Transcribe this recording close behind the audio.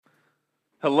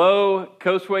Hello,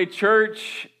 Coastway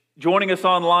Church. Joining us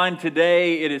online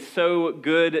today, it is so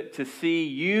good to see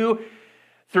you.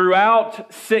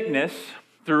 Throughout sickness,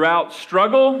 throughout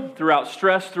struggle, throughout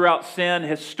stress, throughout sin,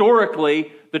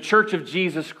 historically, the Church of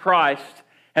Jesus Christ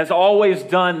has always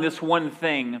done this one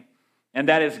thing, and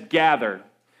that is gather.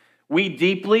 We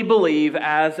deeply believe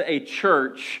as a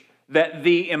church that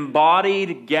the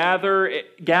embodied,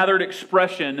 gathered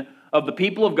expression of the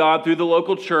people of God through the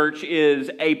local church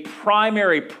is a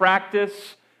primary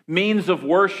practice, means of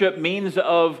worship, means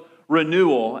of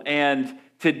renewal. And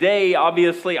today,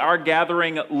 obviously, our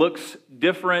gathering looks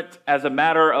different as a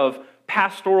matter of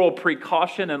pastoral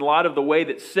precaution in light of the way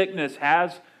that sickness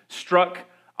has struck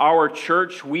our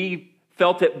church. We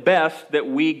felt it best that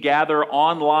we gather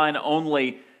online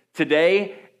only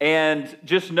today. And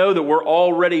just know that we're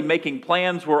already making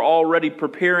plans. We're already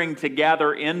preparing to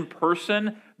gather in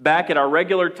person back at our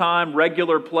regular time,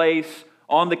 regular place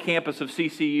on the campus of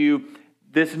CCU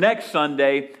this next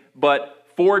Sunday. But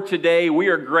for today, we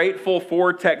are grateful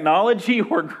for technology.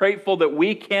 We're grateful that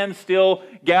we can still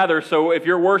gather. So if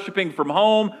you're worshiping from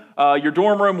home, your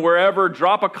dorm room, wherever,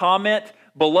 drop a comment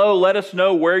below. Let us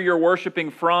know where you're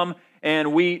worshiping from.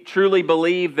 And we truly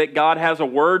believe that God has a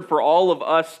word for all of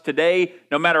us today.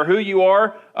 No matter who you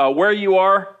are, where you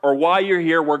are, or why you're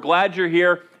here, we're glad you're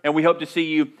here, and we hope to see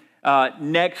you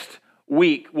next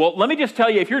week. Well, let me just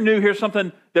tell you, if you're new, here's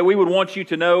something that we would want you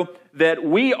to know, that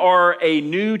we are a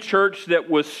new church that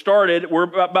was started. We're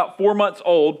about 4 months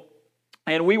old,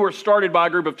 and we were started by a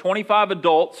group of 25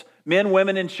 adults, men,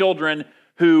 women, and children,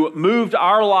 who moved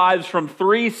our lives from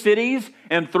 3 cities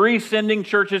and 3 sending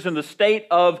churches in the state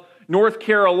of North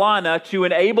Carolina to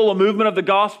enable a movement of the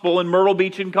gospel in Myrtle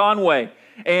Beach and Conway.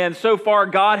 And so far,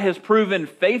 God has proven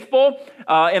faithful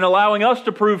in allowing us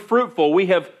to prove fruitful. We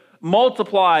have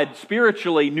multiplied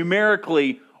spiritually,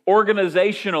 numerically,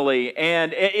 organizationally,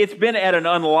 and it's been at an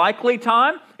unlikely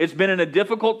time. It's been in a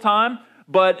difficult time,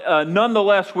 but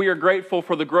nonetheless, we are grateful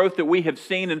for the growth that we have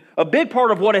seen. And a big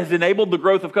part of what has enabled the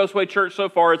growth of Coastway Church so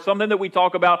far is something that we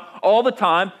talk about all the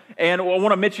time, and I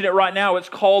want to mention it right now. It's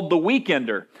called the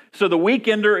Weekender. So the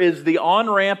Weekender is the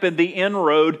on-ramp and the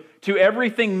inroad to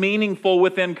everything meaningful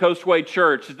within Coastway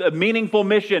Church. A meaningful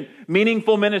mission,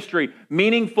 meaningful ministry,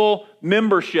 meaningful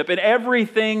membership, and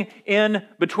everything in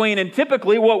between. And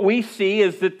typically what we see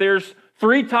is that there's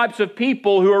 3 types of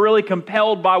people who are really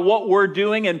compelled by what we're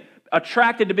doing and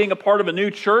attracted to being a part of a new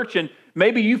church. And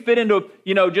maybe you fit into,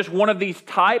 just one of these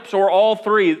types or all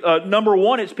 3. Number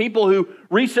 1, it's people who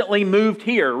recently moved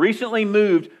here, recently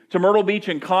moved to Myrtle Beach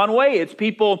and Conway. It's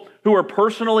people who are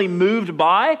personally moved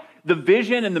by the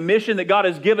vision and the mission that God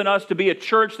has given us to be a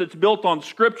church that's built on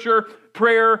Scripture,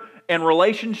 prayer, and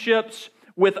relationships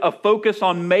with a focus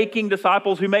on making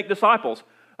disciples who make disciples.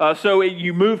 So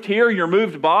you moved here, you're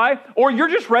moved by, or you're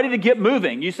just ready to get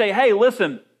moving. You say, hey,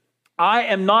 listen, I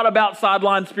am not about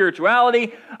sideline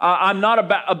spirituality. I'm not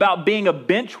about being a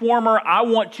bench warmer. I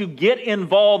want to get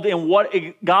involved in what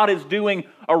God is doing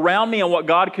around me and what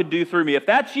God could do through me. If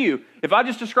that's you, if I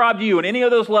just described you in any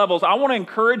of those levels, I want to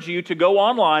encourage you to go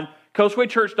online,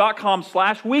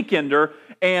 coastwaychurch.com/weekender,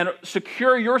 and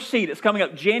secure your seat. It's coming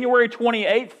up January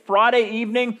 28th, Friday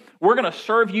evening. We're going to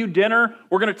serve you dinner.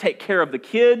 We're going to take care of the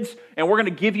kids, and we're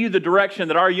going to give you the direction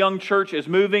that our young church is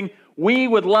moving. We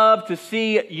would love to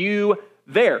see you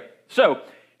there. So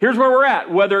here's where we're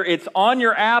at. Whether it's on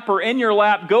your app or in your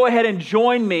lap, go ahead and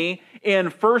join me in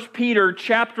 1 Peter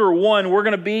chapter 1. We're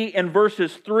going to be in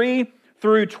verses 3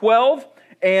 through 12.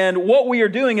 And what we are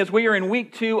doing is we are in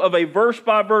week 2 of a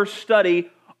verse-by-verse study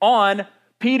on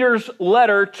Peter's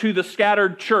letter to the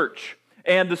scattered church.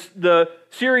 And the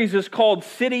series is called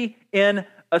City in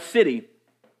a City.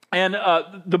 And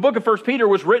the book of 1 Peter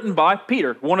was written by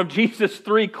Peter, one of Jesus'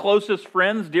 3 closest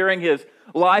friends during his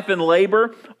life and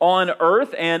labor on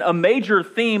earth. And a major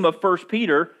theme of 1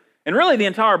 Peter, and really the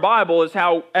entire Bible, is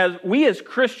how as we as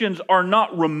Christians are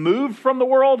not removed from the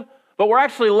world, but we're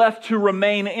actually left to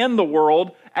remain in the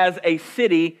world as a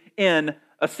city in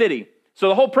a city. So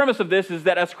the whole premise of this is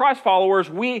that as Christ followers,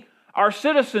 our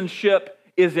citizenship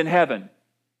is in heaven.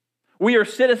 We are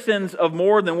citizens of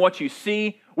more than what you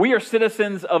see. We are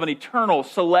citizens of an eternal,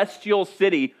 celestial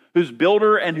city whose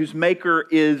builder and whose maker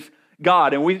is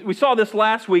God. And we saw this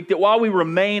last week, that while we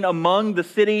remain among the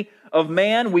city of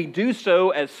man, we do so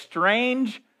as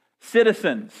strange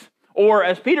citizens, or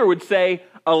as Peter would say,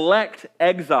 elect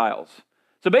exiles.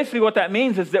 So basically what that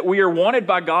means is that we are wanted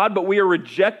by God, but we are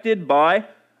rejected by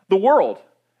the world.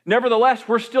 Nevertheless,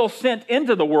 we're still sent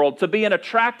into the world to be an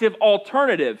attractive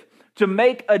alternative, to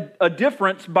make a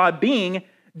difference by being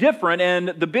different. And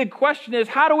the big question is,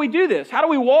 how do we do this? How do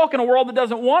we walk in a world that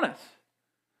doesn't want us?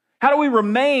 How do we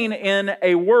remain in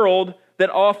a world that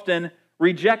often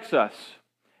rejects us?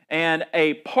 And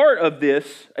a part of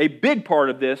this, a big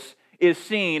part of this, is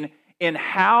seen in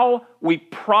how we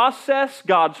process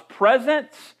God's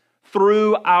presence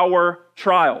through our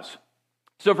trials.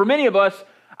 So for many of us,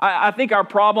 I think our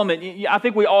problem, and I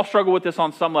think we all struggle with this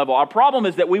on some level, our problem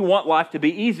is that we want life to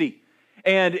be easy.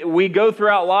 And we go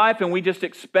throughout life and we just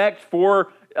expect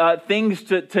for things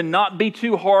to not be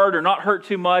too hard or not hurt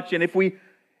too much. And if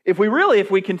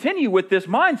we continue with this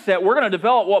mindset, we're going to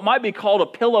develop what might be called a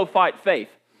pillow fight faith.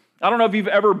 I don't know if you've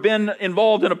ever been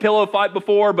involved in a pillow fight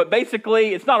before, but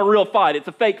basically it's not a real fight, it's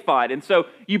a fake fight. And so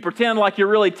you pretend like you're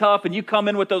really tough and you come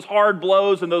in with those hard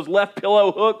blows and those left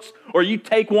pillow hooks, or you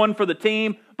take one for the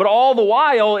team, but all the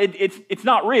while it's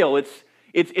not real.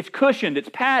 It's cushioned, it's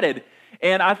padded.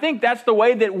 And I think that's the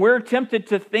way that we're tempted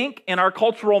to think in our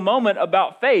cultural moment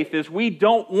about faith, is we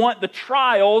don't want the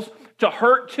trials to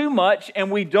hurt too much and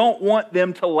we don't want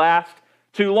them to last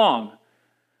too long.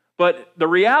 But the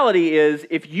reality is,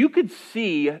 if you could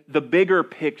see the bigger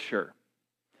picture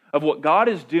of what God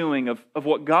is doing, of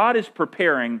what God is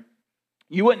preparing,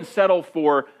 you wouldn't settle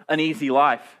for an easy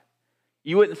life.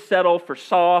 You wouldn't settle for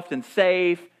soft and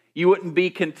safe. You wouldn't be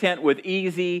content with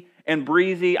easy and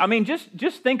breezy. I mean,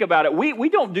 just think about it. We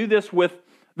don't do this with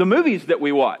the movies that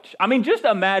we watch. I mean, just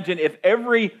imagine if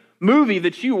every movie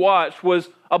that you watch was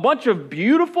a bunch of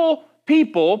beautiful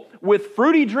people with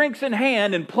fruity drinks in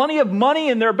hand and plenty of money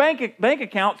in their bank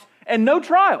accounts and no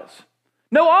trials,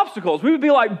 no obstacles. We would be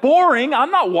like, boring.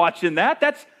 I'm not watching that.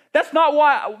 That's not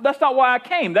why I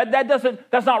came. That's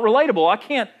not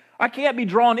relatable. I can't be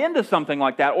drawn into something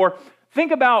like that. Or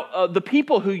think about the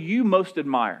people who you most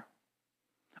admire.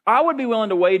 I would be willing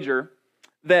to wager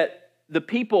that the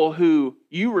people who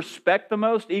you respect the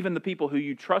most, even the people who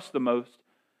you trust the most,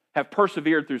 have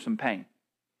persevered through some pain.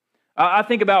 I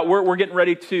think about we're getting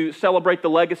ready to celebrate the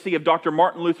legacy of Dr.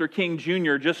 Martin Luther King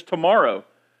Jr. just tomorrow.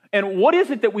 And what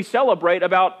is it that we celebrate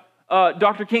about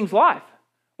Dr. King's life?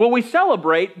 Well, we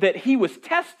celebrate that he was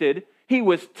tested, he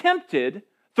was tempted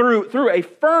through a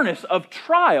furnace of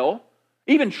trial,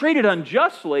 even treated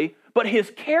unjustly, but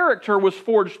his character was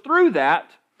forged through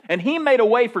that, and he made a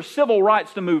way for civil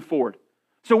rights to move forward.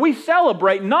 So we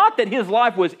celebrate not that his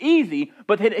life was easy,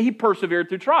 but that he persevered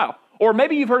through trial. Or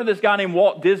maybe you've heard of this guy named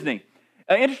Walt Disney.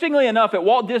 Interestingly enough, at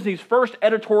Walt Disney's first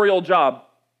editorial job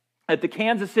at the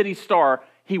Kansas City Star,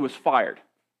 he was fired.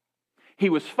 He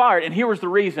was fired, and here was the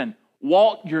reason.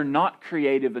 Walt, you're not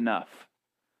creative enough.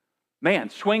 Man,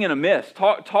 swing and a miss.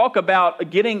 Talk about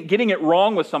getting it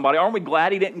wrong with somebody. Aren't we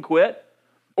glad he didn't quit?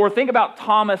 Or think about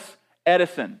Thomas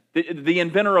Edison, the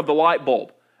inventor of the light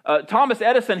bulb. Thomas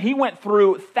Edison, he went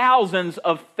through thousands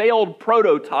of failed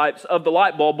prototypes of the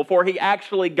light bulb before he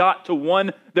actually got to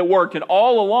one that worked. And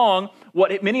all along,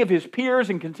 what many of his peers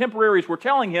and contemporaries were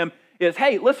telling him is,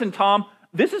 hey, listen, Tom,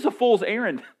 this is a fool's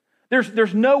errand.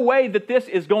 There's no way that this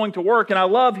is going to work. And I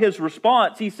love his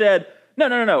response. He said,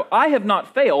 no, I have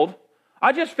not failed.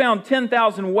 I just found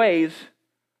 10,000 ways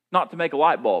not to make a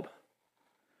light bulb.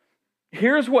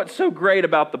 Here's what's so great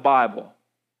about the Bible.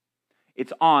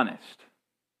 It's honest.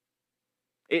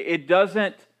 It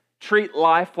doesn't treat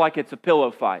life like it's a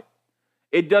pillow fight.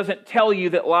 It doesn't tell you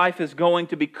that life is going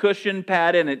to be cushioned,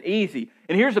 padded, and easy.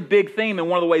 And here's a big theme in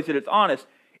one of the ways that it's honest.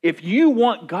 If you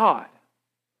want God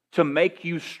to make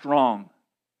you strong,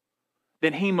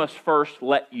 then He must first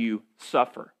let you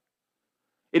suffer.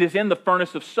 It is in the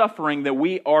furnace of suffering that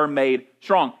we are made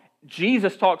strong.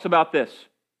 Jesus talks about this.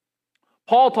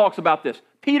 Paul talks about this.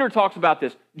 Peter talks about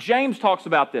this. James talks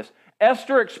about this.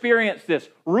 Esther experienced this.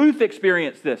 Ruth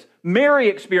experienced this. Mary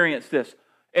experienced this.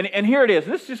 And here it is.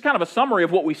 This is just kind of a summary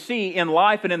of what we see in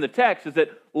life and in the text, is that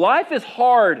life is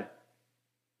hard.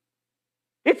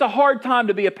 It's a hard time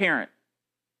to be a parent.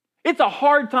 It's a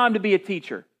hard time to be a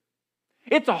teacher.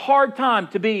 It's a hard time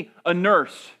to be a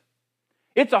nurse.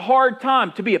 It's a hard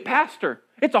time to be a pastor.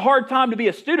 It's a hard time to be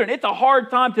a student. It's a hard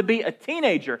time to be a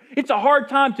teenager. It's a hard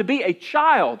time to be a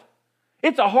child.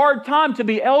 It's a hard time to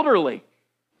be elderly.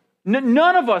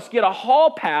 None of us get a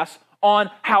hall pass on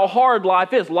how hard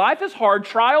life is. Life is hard,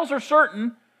 trials are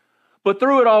certain, but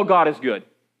through it all, God is good.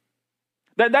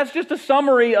 That's just a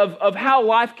summary of how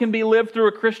life can be lived through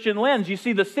a Christian lens. You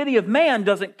see, the city of man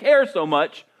doesn't care so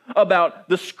much about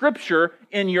the scripture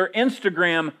in your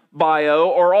Instagram bio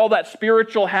or all that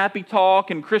spiritual happy talk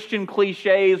and Christian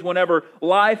cliches whenever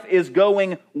life is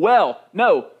going well.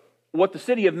 No, what the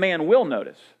city of man will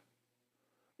notice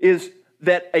is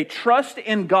that a trust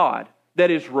in God that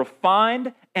is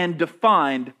refined and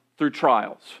defined through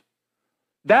trials.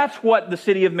 That's what the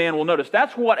city of man will notice.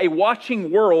 That's what a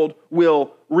watching world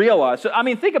will realize. So, I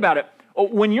mean, think about it.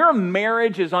 When your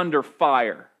marriage is under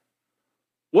fire,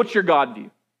 what's your God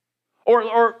view?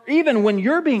 Or even when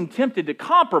you're being tempted to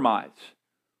compromise,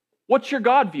 what's your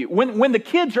God view? When the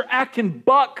kids are acting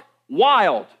buck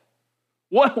wild,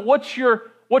 what's your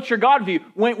God view?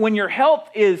 When your health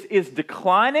is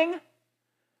declining,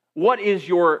 what is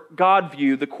your God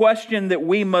view? The question that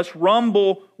we must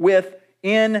rumble with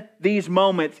in these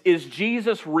moments, is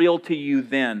Jesus real to you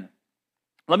then?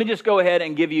 Let me just go ahead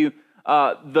and give you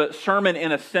the sermon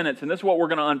in a sentence, and this is what we're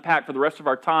going to unpack for the rest of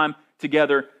our time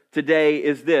together today,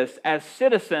 is this: as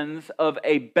citizens of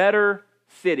a better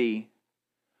city,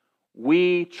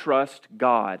 we trust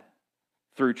God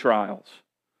through trials.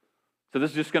 So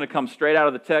this is just going to come straight out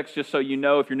of the text, just so you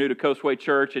know, if you're new to Coastway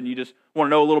Church and you just want to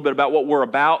know a little bit about what we're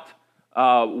about.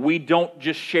 We don't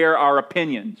just share our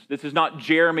opinions. This is not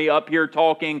Jeremy up here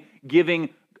talking, giving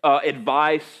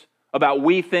advice about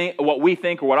what we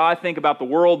think or what I think about the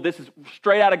world. This is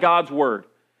straight out of God's Word.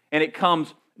 And it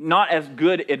comes not as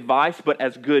good advice, but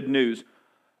as good news.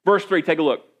 Verse 3, take a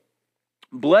look.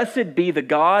 Blessed be the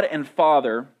God and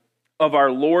Father of our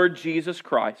Lord Jesus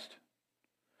Christ.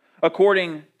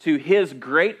 According to His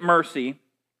great mercy,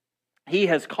 He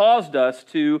has caused us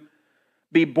to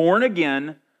be born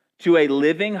again to a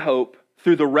living hope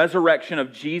through the resurrection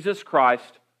of Jesus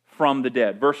Christ from the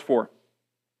dead. Verse 4.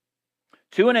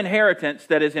 To an inheritance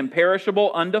that is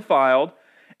imperishable, undefiled,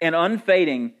 and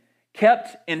unfading,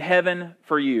 kept in heaven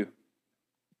for you,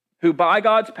 who by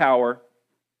God's power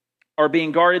are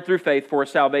being guarded through faith for a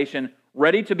salvation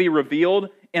ready to be revealed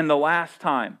in the last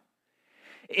time.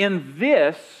 In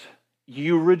this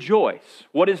you rejoice.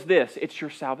 What is this? It's your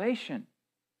salvation.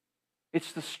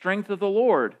 It's the strength of the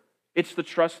Lord. It's the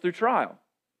trust through trial.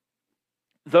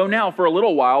 Though now for a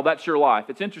little while, that's your life.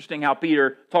 It's interesting how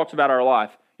Peter talks about our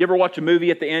life. You ever watch a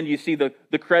movie at the end, you see the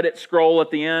credit scroll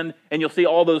at the end, and you'll see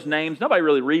all those names. Nobody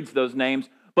really reads those names,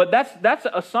 but that's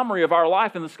a summary of our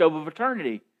life in the scope of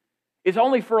eternity. It's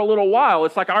only for a little while.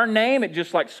 It's like our name, it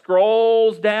just like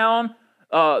scrolls down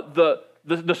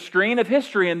the screen of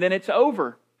history, and then it's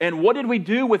over. And what did we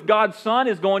do with God's Son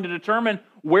is going to determine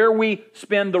where we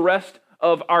spend the rest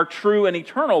of our true and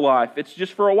eternal life. It's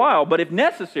just for a while, but if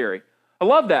necessary. I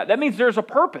love that. That means there's a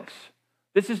purpose.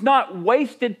 This is not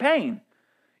wasted pain.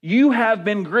 You have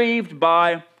been grieved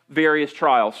by various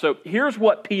trials. So here's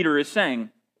what Peter is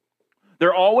saying.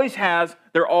 There always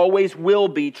will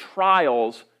be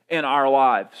trials in our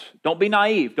lives. Don't be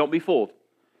naive. Don't be fooled.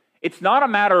 It's not a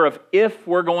matter of if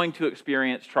we're going to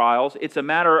experience trials. It's a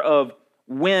matter of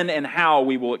when and how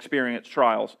we will experience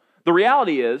trials. The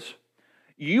reality is,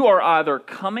 you are either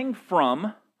coming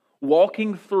from,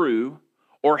 walking through,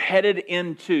 or headed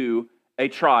into a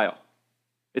trial.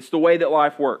 It's the way that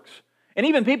life works. And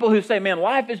even people who say, man,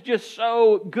 life is just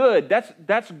so good,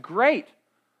 that's great.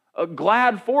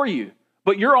 Glad for you.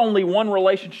 But you're only one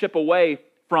relationship away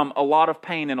from a lot of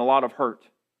pain and a lot of hurt.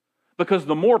 Because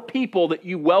the more people that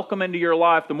you welcome into your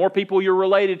life, the more people you're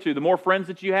related to, the more friends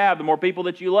that you have, the more people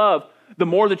that you love, the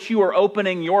more that you are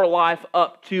opening your life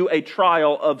up to a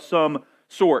trial of some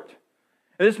sort.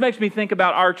 And this makes me think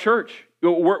about our church.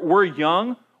 We're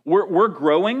young, we're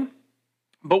growing,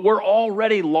 but we're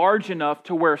already large enough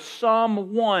to where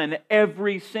someone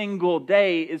every single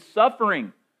day is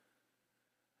suffering.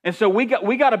 And so we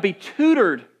got to be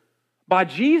tutored by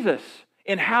Jesus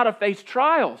in how to face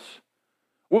trials.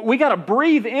 We got to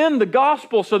breathe in the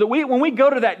gospel so that when we go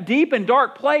to that deep and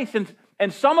dark place,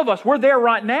 and some of us, we're there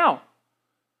right now.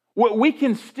 We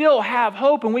can still have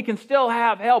hope and we can still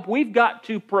have help. We've got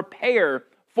to prepare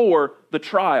for the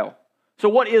trial. So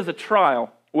what is a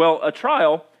trial? Well, a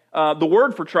trial, the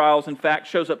word for trials, in fact,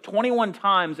 shows up 21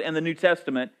 times in the New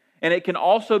Testament, and it can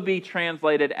also be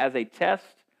translated as a test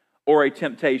or a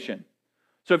temptation.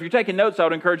 So if you're taking notes, I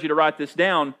would encourage you to write this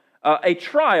down. A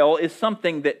trial is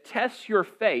something that tests your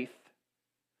faith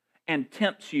and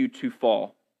tempts you to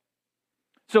fall.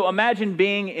 So imagine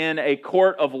being in a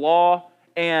court of law,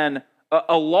 and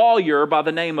a lawyer by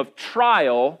the name of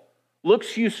Trial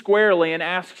looks you squarely and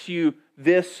asks you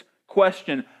this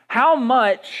question: how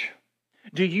much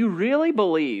do you really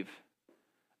believe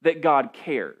that God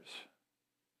cares?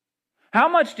 How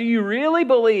much do you really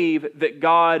believe that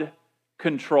God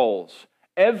controls?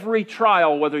 Every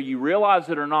trial, whether you realize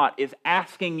it or not, is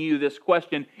asking you this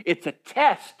question. It's a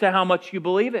test to how much you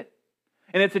believe it.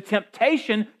 And it's a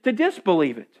temptation to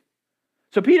disbelieve it.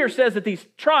 So Peter says that these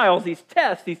trials, these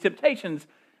tests, these temptations,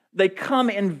 they come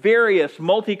in various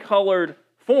multicolored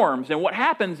forms. And what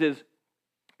happens is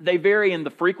they vary in the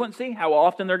frequency, how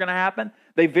often they're going to happen.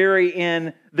 They vary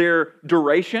in their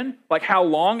duration, like how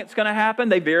long it's going to happen.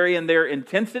 They vary in their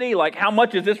intensity, like how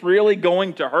much is this really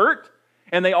going to hurt?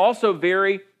 And they also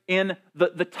vary in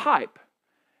the type.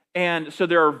 And so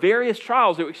there are various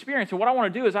trials that we experience. And what I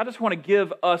want to do is I just want to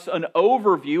give us an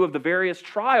overview of the various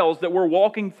trials that we're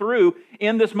walking through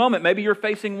in this moment. Maybe you're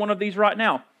facing one of these right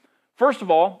now. First of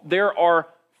all, there are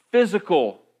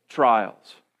physical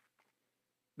trials.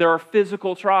 There are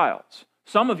physical trials.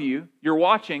 Some of you, you're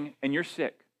watching and you're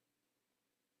sick.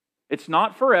 It's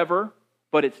not forever,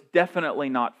 but it's definitely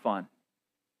not fun.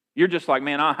 You're just like,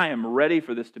 man, I am ready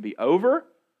for this to be over.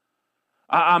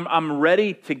 I'm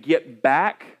ready to get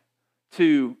back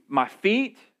to my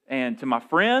feet and to my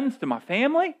friends, to my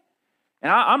family, and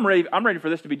I'm ready for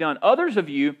this to be done. Others of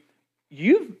you,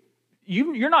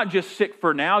 you're not just sick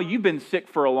for now, you've been sick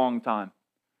for a long time.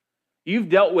 You've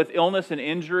dealt with illness and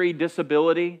injury,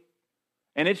 disability,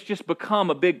 and it's just become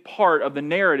a big part of the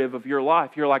narrative of your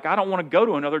life. You're like, I don't want to go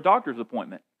to another doctor's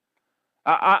appointment.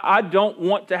 I don't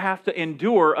want to have to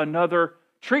endure another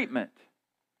treatment.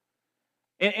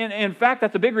 And in fact,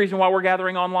 that's a big reason why we're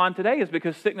gathering online today, is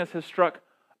because sickness has struck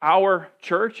our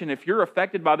church. And if you're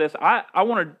affected by this, I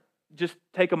want to just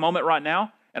take a moment right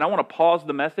now, and I want to pause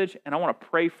the message, and I want to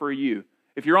pray for you.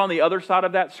 If you're on the other side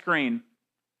of that screen,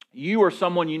 you or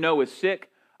someone you know is sick,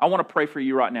 I want to pray for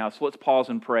you right now. So let's pause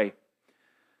and pray.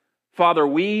 Father,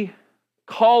 we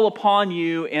call upon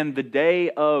you in the day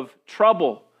of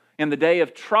trouble, in the day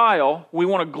of trial. We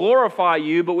want to glorify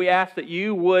you, but we ask that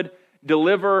you would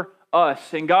deliver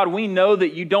us. And God, we know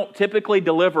that you don't typically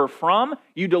deliver from,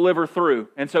 you deliver through.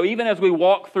 And so even as we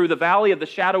walk through the valley of the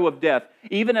shadow of death,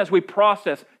 even as we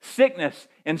process sickness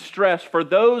and stress for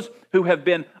those who have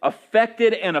been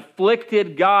affected and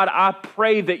afflicted, God, I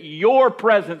pray that your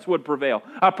presence would prevail.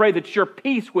 I pray that your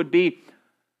peace would be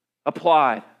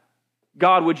applied.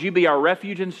 God, would you be our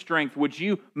refuge and strength? Would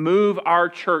you move our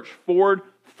church forward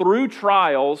through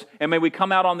trials, and may we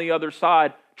come out on the other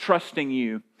side trusting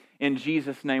you. In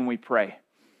Jesus' name we pray.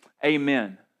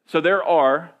 Amen. So there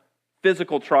are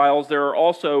physical trials. There are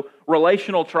also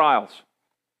relational trials.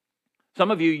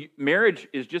 Some of you, marriage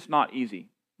is just not easy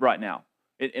right now.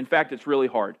 In fact, it's really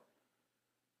hard.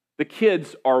 The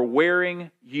kids are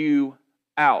wearing you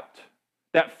out.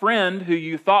 That friend who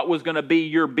you thought was going to be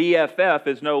your BFF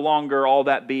is no longer all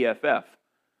that BFF.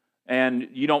 And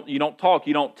you don't talk,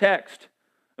 you don't text.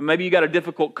 And maybe you got a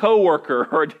difficult coworker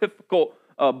or a difficult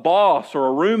boss or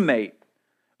a roommate.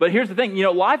 But here's the thing,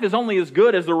 life is only as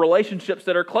good as the relationships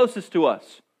that are closest to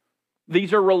us.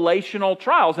 These are relational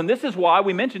trials. And this is why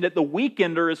we mentioned it, the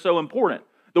weekender is so important.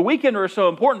 The weekender is so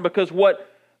important because what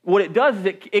it does is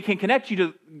it can connect you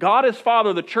to God as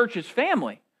Father, the church as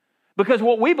family. Because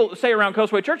what we say around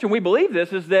Coastway Church, and we believe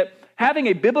this, is that having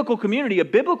a biblical community, a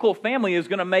biblical family is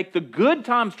going to make the good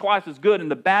times twice as good and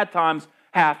the bad times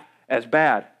half as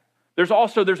bad.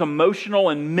 There's emotional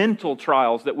and mental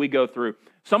trials that we go through.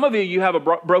 Some of you have a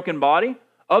broken body.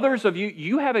 Others of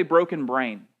you have a broken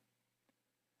brain.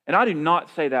 And I do not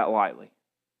say that lightly.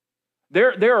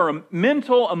 There are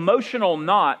mental, emotional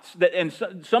knots, and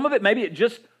some of it, maybe it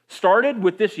just started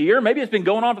with this year. Maybe it's been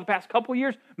going on for the past couple of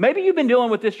years. Maybe you've been dealing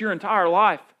with this your entire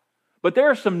life. But there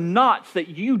are some knots that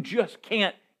you just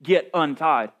can't get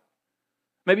untied.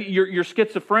 Maybe you're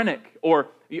schizophrenic, or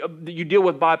you deal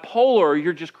with bipolar, or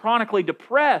you're just chronically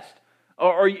depressed,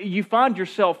 or you find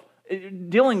yourself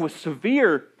dealing with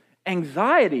severe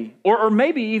anxiety, or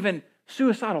maybe even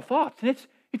suicidal thoughts. And it's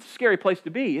a scary place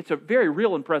to be. It's a very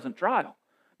real and present trial.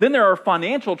 Then there are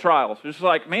financial trials. It's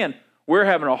like, man, we're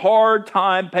having a hard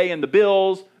time paying the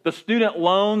bills. The student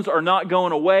loans are not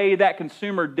going away. That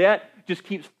consumer debt just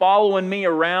keeps following me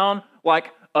around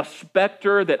like a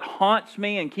specter that haunts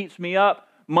me and keeps me up.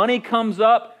 Money comes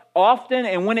up often,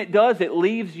 and when it does, it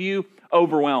leaves you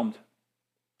overwhelmed.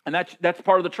 And that's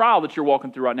part of the trial that you're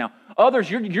walking through right now. Others,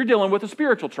 you're dealing with a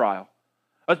spiritual trial.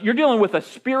 You're dealing with a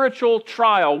spiritual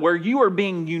trial where you are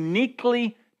being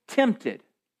uniquely tempted,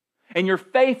 and your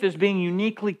faith is being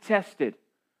uniquely tested.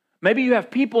 Maybe you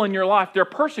have people in your life, they're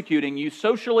persecuting you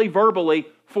socially, verbally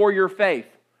for your faith.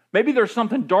 Maybe there's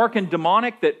something dark and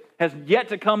demonic that has yet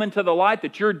to come into the light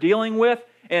that you're dealing with,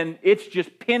 and it's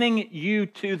just pinning you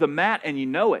to the mat, and you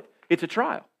know it. It's a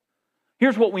trial.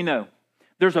 Here's what we know.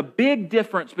 There's a big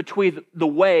difference between the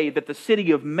way that the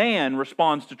city of man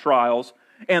responds to trials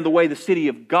and the way the city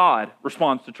of God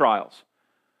responds to trials.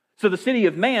 So the city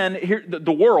of man, here,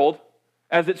 the world,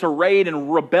 as it's arrayed in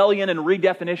rebellion and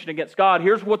redefinition against God,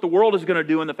 here's what the world is going to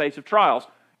do in the face of trials.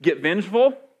 Get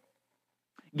vengeful,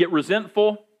 get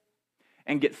resentful,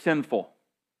 and get sinful.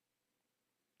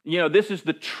 This is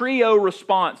the trio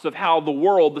response of how the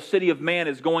world, the city of man,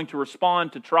 is going to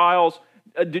respond to trials.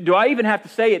 Do I even have to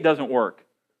say it doesn't work?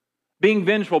 Being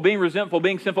vengeful, being resentful,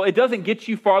 being sinful, it doesn't get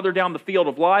you farther down the field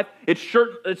of life. It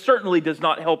certainly does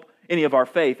not help any of our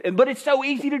faith. But it's so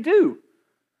easy to do.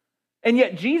 And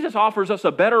yet Jesus offers us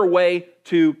a better way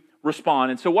to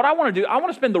respond. And so what I want to do, I want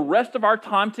to spend the rest of our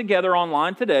time together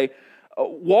online today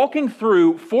walking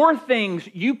through 4 things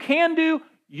you can do,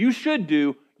 you should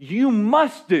do, you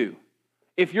must do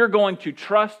if you're going to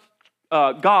trust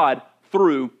God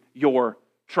through your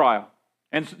trial.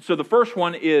 And so the first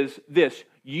one is this: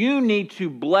 you need to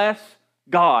bless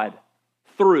God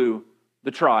through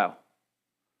the trial.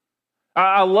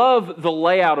 I love the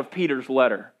layout of Peter's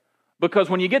letter, because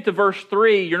when you get to verse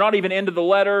 3, you're not even into the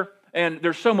letter, and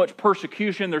there's so much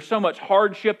persecution, there's so much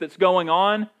hardship that's going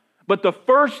on. But the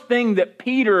first thing that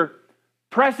Peter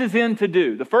presses in to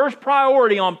do, the first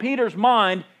priority on Peter's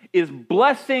mind, is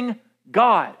blessing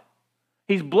God.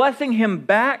 He's blessing him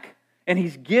back, and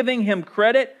he's giving him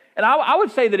credit. And I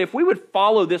would say that if we would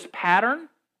follow this pattern,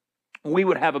 we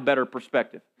would have a better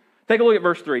perspective. Take a look at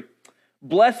verse 3.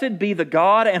 Blessed be the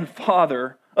God and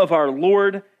Father of our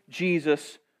Lord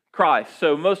Jesus Christ.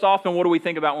 So most often, what do we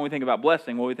think about when we think about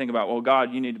blessing? Well, we think about, well,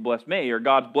 God, you need to bless me, or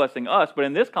God's blessing us. But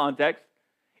in this context,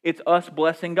 it's us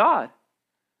blessing God.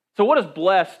 So what does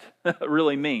blessed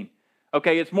really mean?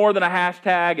 Okay, it's more than a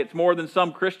hashtag. It's more than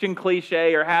some Christian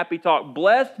cliche or happy talk.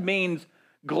 Blessed means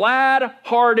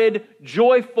glad-hearted,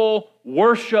 joyful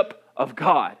worship of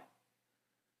God.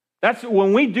 That's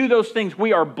when we do those things,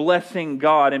 we are blessing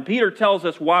God. And Peter tells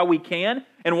us why we can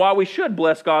and why we should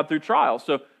bless God through trials.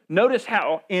 So notice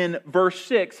how in verse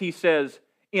 6 he says,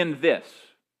 in this,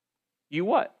 you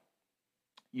what?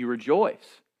 You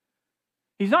rejoice.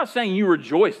 He's not saying you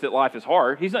rejoice that life is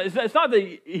hard. It's not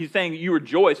that he's saying you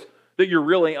rejoice that you're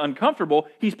really uncomfortable.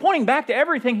 He's pointing back to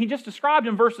everything he just described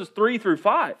in verses 3 through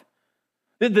 5.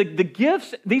 The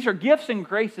gifts, these are gifts and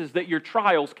graces that your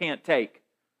trials can't take.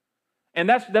 And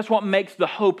that's what makes the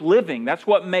hope living. That's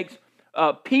what makes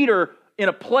Peter in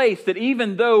a place that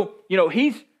even though,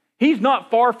 he's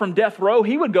not far from death row,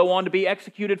 he would go on to be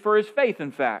executed for his faith,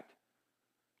 in fact.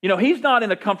 He's not in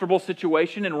a comfortable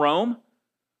situation in Rome,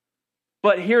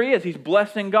 but here he is. He's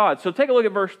blessing God. So take a look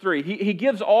at verse 3. He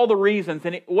gives all the reasons,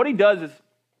 and what he does is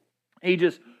he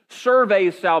just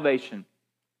surveys salvation.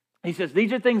 He says,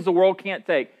 these are things the world can't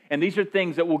take, and these are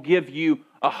things that will give you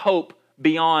a hope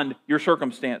beyond your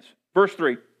circumstance. Verse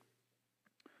 3,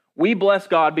 we bless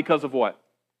God because of what?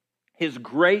 His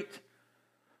great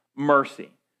mercy.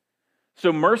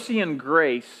 So mercy and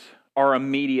grace are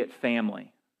immediate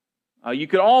family. You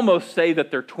could almost say that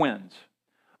they're twins,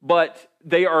 but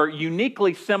they are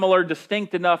uniquely similar,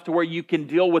 distinct enough to where you can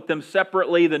deal with them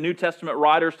separately. The New Testament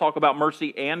writers talk about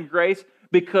mercy and grace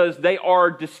because they are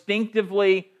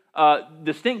distinctively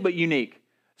distinct but unique.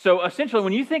 So essentially,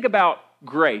 when you think about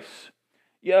grace,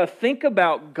 think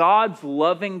about God's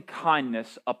loving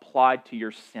kindness applied to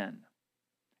your sin.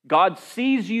 God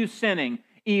sees you sinning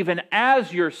even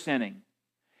as you're sinning.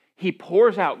 He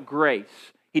pours out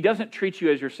grace. He doesn't treat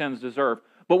you as your sins deserve.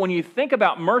 But when you think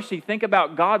about mercy, think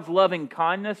about God's loving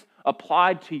kindness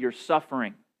applied to your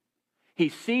suffering. He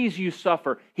sees you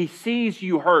suffer. He sees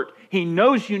you hurt. He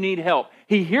knows you need help.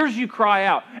 He hears you cry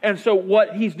out. And so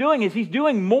what He's doing is He's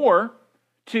doing more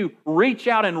to reach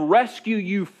out and rescue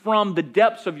you from the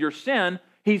depths of your sin.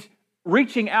 He's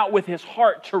reaching out with His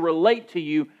heart to relate to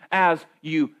you as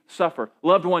you suffer.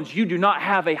 Loved ones, you do not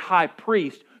have a high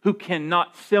priest who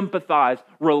cannot sympathize,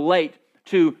 relate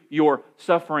to your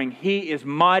suffering. He is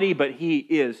mighty, but He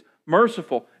is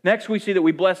merciful. Next, we see that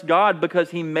we bless God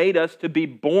because He made us to be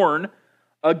born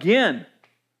again.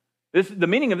 The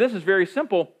meaning of this is very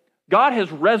simple. God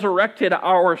has resurrected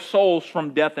our souls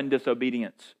from death and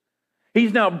disobedience.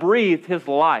 He's now breathed His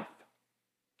life,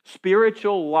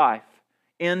 spiritual life,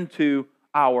 into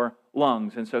our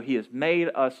lungs. And so He has made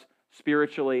us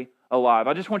spiritually alive.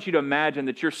 I just want you to imagine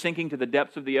that you're sinking to the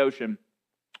depths of the ocean.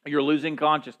 You're losing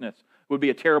consciousness. It would be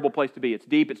a terrible place to be. It's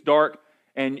deep, it's dark,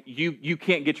 and you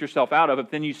can't get yourself out of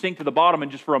it. Then you sink to the bottom,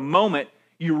 and just for a moment,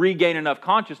 you regain enough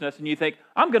consciousness, and you think,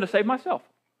 I'm going to save myself.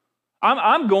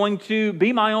 I'm going to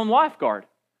be my own lifeguard.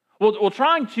 Well,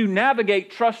 trying to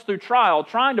navigate trust through trial,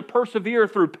 trying to persevere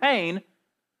through pain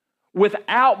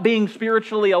without being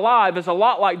spiritually alive is a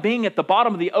lot like being at the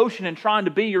bottom of the ocean and trying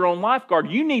to be your own lifeguard.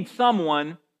 You need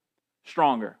someone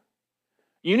stronger.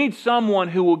 You need someone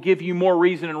who will give you more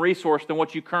reason and resource than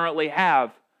what you currently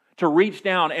have to reach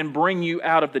down and bring you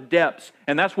out of the depths.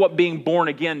 And that's what being born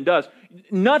again does.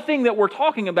 Nothing that we're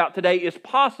talking about today is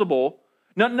possible.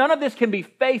 None of this can be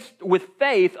faced with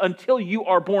faith until you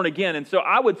are born again. And so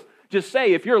I would just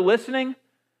say, if you're listening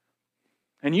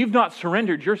and you've not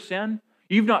surrendered your sin,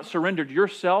 you've not surrendered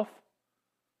yourself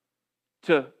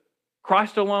to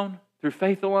Christ alone, through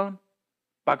faith alone,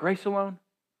 by grace alone,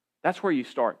 that's where you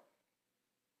start.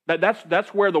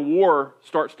 That's where the war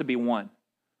starts to be won,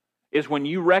 is when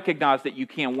you recognize that you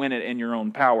can't win it in your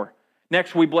own power.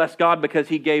 Next, we bless God because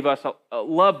He gave us,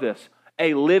 love this,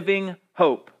 a living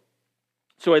hope.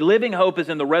 So a living hope is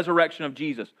in the resurrection of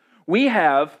Jesus. We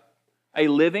have a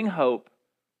living hope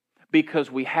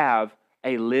because we have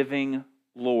a living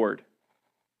Lord.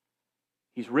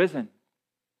 He's risen.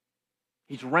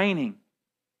 He's reigning.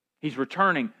 He's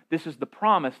returning. This is the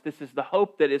promise. This is the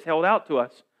hope that is held out to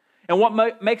us. And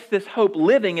what makes this hope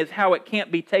living is how it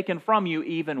can't be taken from you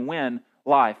even when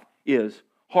life is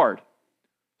hard.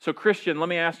 So Christian, let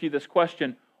me ask you this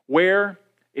question. Where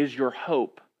is your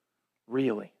hope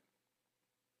really?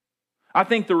 I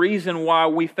think the reason why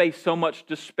we face so much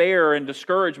despair and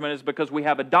discouragement is because we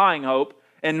have a dying hope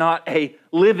and not a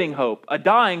living hope. A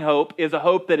dying hope is a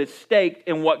hope that is staked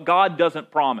in what God doesn't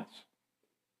promise.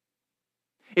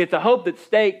 It's a hope that's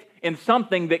staked in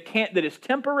something that is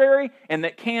temporary and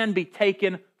that can be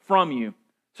taken from you.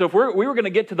 So if we were going to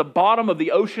get to the bottom of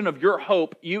the ocean of your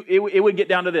hope, it would get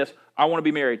down to this. I want to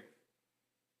be married.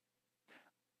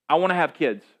 I want to have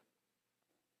kids.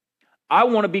 I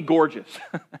want to be gorgeous.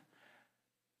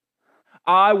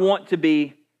 I want to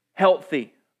be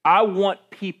healthy. I want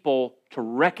people to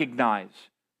recognize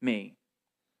me.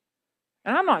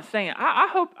 And I'm not saying, I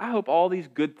hope all these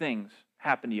good things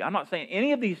happen to you. I'm not saying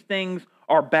any of these things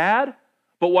are bad,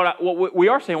 but what we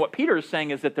are saying, what Peter is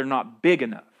saying is that they're not big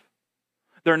enough.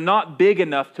 They're not big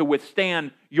enough to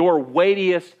withstand your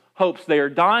weightiest hopes. They are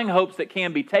dying hopes that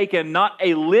can be taken, not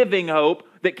a living hope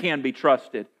that can be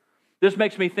trusted. This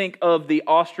makes me think of the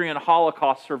Austrian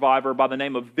Holocaust survivor by the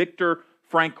name of Viktor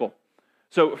Frankl.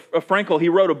 So Frankl, he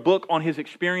wrote a book on his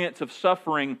experience of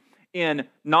suffering in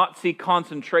Nazi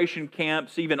concentration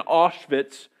camps, even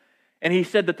Auschwitz. And he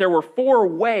said that there were 4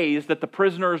 ways that the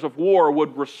prisoners of war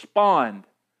would respond,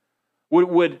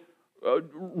 would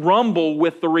rumble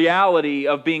with the reality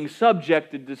of being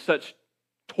subjected to such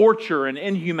torture and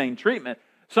inhumane treatment.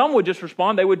 Some would just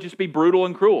respond, they would just be brutal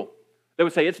and cruel. They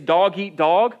would say, it's dog eat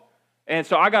dog, and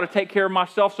so I got to take care of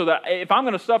myself so that if I'm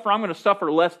going to suffer, I'm going to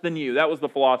suffer less than you. That was the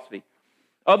philosophy.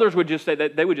 Others would just say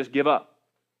that they would just give up.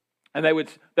 And they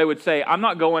would say, I'm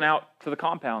not going out to the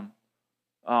compound.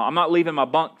 I'm not leaving my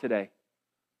bunk today.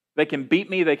 They can beat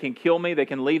me, they can kill me, they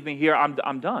can leave me here.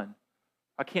 I'm done.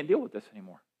 I can't deal with this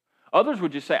anymore. Others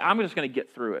would just say, I'm just going to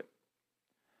get through it.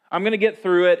 I'm going to get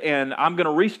through it and I'm going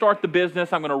to restart the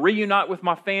business. I'm going to reunite with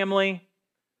my family.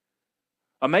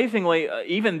 Amazingly,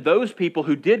 even those people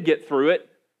who did get through it,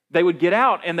 they would get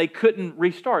out and they couldn't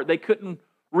restart. They couldn't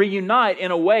reunite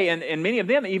in a way, and many of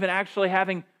them even actually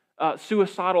having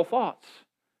suicidal thoughts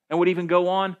and would even go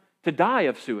on to die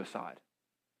of suicide.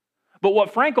 But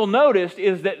what Frankl noticed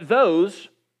is that those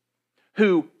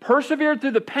who persevered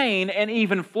through the pain and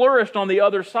even flourished on the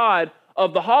other side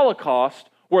of the Holocaust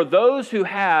were those who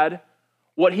had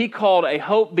what he called a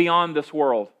hope beyond this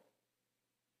world.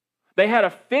 They had a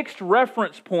fixed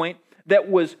reference point that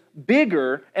was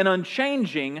bigger and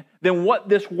unchanging than what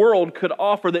this world could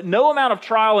offer, that no amount of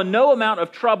trial and no amount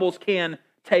of troubles can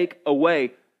take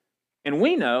away. And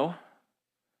we know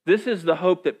this is the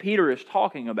hope that Peter is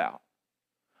talking about.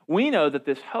 We know that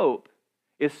this hope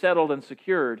is settled and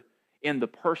secured in the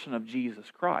person of Jesus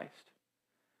Christ.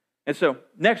 And so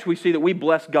next we see that we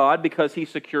bless God because He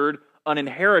secured an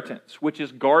inheritance, which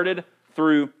is guarded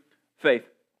through faith.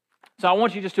 So I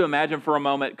want you just to imagine for a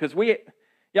moment, because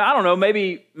I don't know,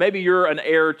 maybe you're an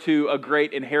heir to a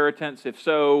great inheritance. If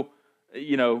so,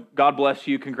 God bless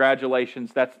you,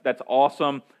 congratulations, that's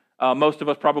awesome. Most of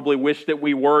us probably wish that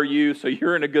we were you, so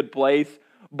you're in a good place.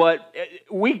 But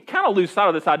we kind of lose sight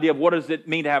of this idea of what does it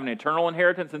mean to have an eternal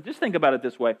inheritance. And just think about it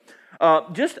this way.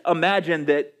 Just imagine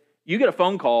that you get a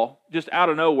phone call just out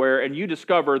of nowhere and you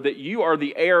discover that you are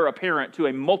the heir apparent to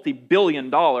a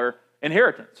multi-billion-dollar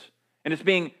inheritance. And it's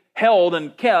being held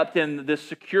and kept in this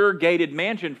secure gated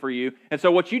mansion for you. And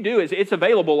so what you do is it's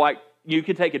available, like you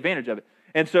can take advantage of it.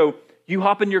 And so you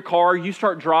hop in your car, you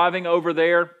start driving over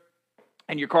there,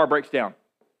 and your car breaks down.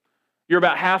 You're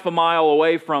about half a mile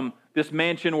away from this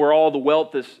mansion where all the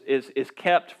wealth is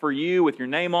kept for you with your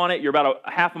name on it. You're about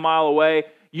a half a mile away.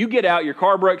 You get out, your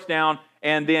car breaks down,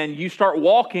 and then you start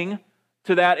walking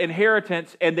to that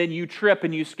inheritance, and then you trip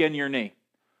and you skin your knee.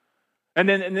 And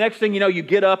then the next thing you know, you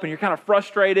get up and you're kind of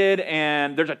frustrated,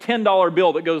 and there's a $10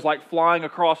 bill that goes like flying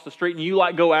across the street, and you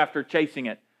like go after chasing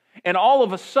it. And all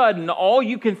of a sudden, all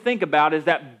you can think about is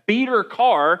that beater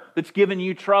car that's giving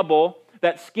you trouble,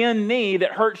 that skinned knee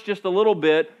that hurts just a little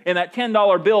bit, and that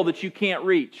 $10 bill that you can't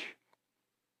reach.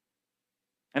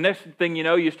 And next thing you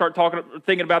know, you start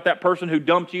thinking about that person who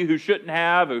dumped you, who shouldn't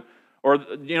have, or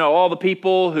all the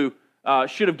people who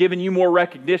should have given you more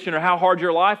recognition or how hard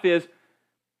your life is.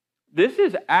 This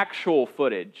is actual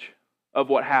footage of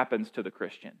what happens to the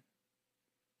Christian.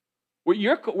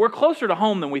 We're closer to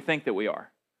home than we think that we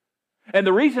are. And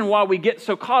the reason why we get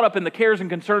so caught up in the cares and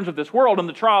concerns of this world and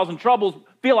the trials and troubles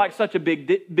feel like such a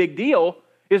big deal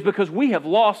is because we have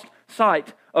lost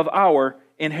sight of our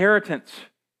inheritance.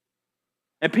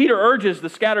 And Peter urges the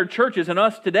scattered churches and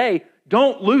us today,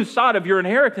 don't lose sight of your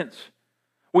inheritance.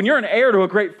 When you're an heir to a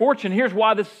great fortune, here's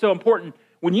why this is so important.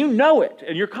 When you know it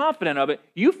and you're confident of it,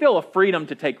 you feel a freedom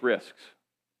to take risks.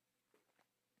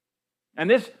 And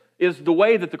this is the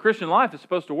way that the Christian life is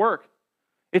supposed to work.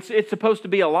 It's supposed to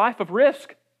be a life of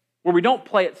risk where we don't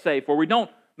play it safe, where we don't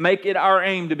make it our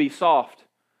aim to be soft.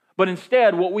 But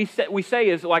instead, what we say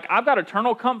is like, I've got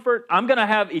eternal comfort, I'm going to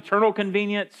have eternal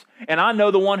convenience, and I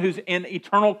know the one who's in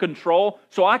eternal control,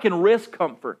 so I can risk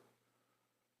comfort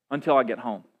until I get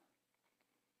home.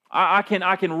 I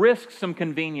can risk some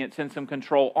convenience and some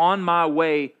control on my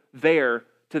way there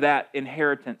to that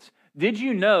inheritance. Did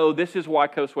you know this is why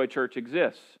Coastway Church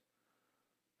exists?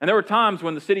 And there were times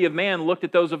when the City of Man looked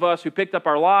at those of us who picked up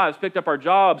our lives, picked up our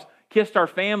jobs, kissed our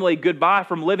family goodbye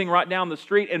from living right down the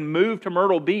street and moved to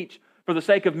Myrtle Beach for the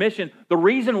sake of mission. The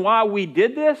reason why we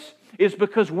did this is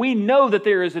because we know that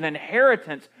there is an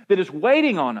inheritance that is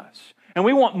waiting on us. And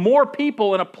we want more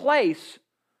people in a place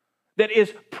that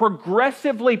is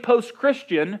progressively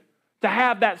post-Christian to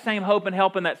have that same hope and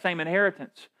help and that same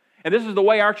inheritance. And this is the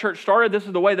way our church started. This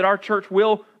is the way that our church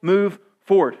will move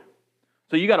forward.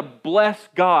 So you got to bless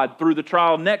God through the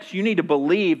trial. Next, you need to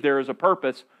believe there is a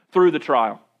purpose through the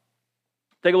trial.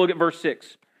 Take a look at verse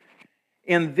 6.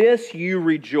 In this you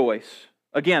rejoice.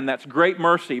 Again, that's great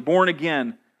mercy, born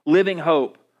again, living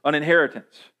hope, an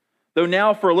inheritance. Though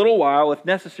now for a little while, if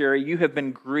necessary, you have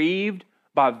been grieved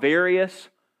by various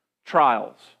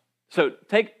trials. So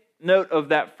take note of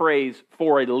that phrase,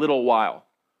 for a little while.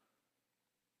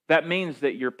 That means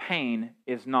that your pain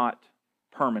is not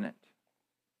permanent.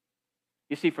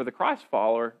 You see, for the Christ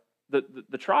follower,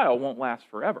 the trial won't last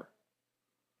forever.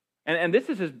 And this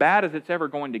is as bad as it's ever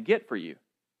going to get for you.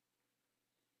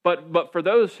 But for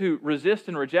those who resist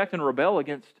and reject and rebel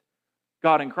against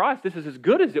God in Christ, this is as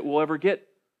good as it will ever get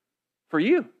for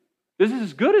you. This is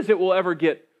as good as it will ever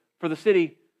get for the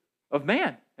City of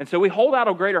Man. And so we hold out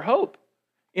a greater hope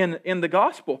in the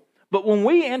gospel. But when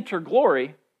we enter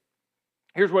glory,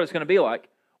 here's what it's going to be like.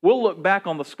 We'll look back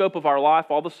on the scope of our life,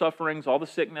 all the sufferings, all the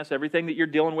sickness, everything that you're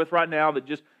dealing with right now that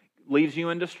just leaves you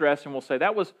in distress, and we'll say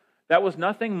that was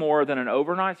nothing more than an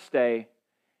overnight stay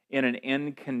in an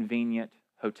inconvenient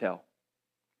hotel.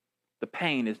 The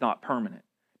pain is not permanent.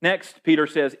 Next, Peter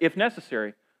says, if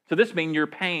necessary. So this means your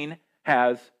pain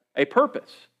has a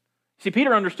purpose. See,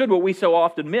 Peter understood what we so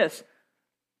often miss.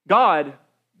 God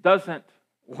doesn't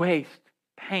waste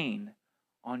pain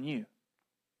on you.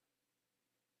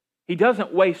 He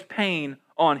doesn't waste pain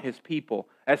on His people.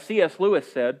 As C.S. Lewis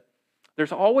said,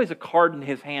 there's always a card in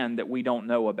His hand that we don't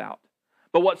know about.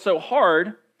 But what's so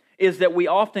hard is that we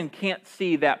often can't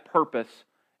see that purpose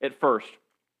at first.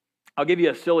 I'll give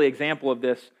you a silly example of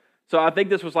this. So I think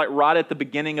this was like right at the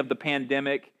beginning of the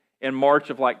pandemic in March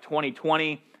of like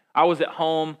 2020. I was at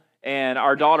home and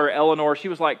our daughter Eleanor, she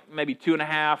was like maybe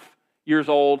 2.5 years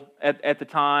old at the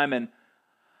time, and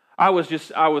I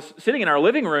was sitting in our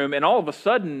living room, and all of a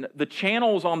sudden the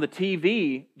channels on the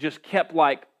TV just kept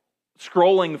like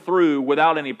scrolling through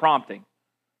without any prompting.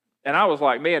 And I was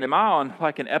like, man, am I on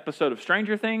like an episode of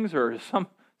Stranger Things, or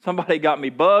somebody got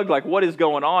me bugged? Like, what is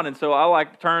going on? And so I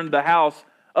like turned the house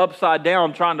upside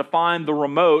down trying to find the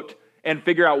remote and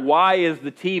figure out why is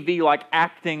the TV like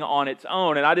acting on its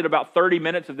own. And I did about 30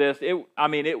 minutes of this.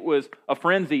 It was a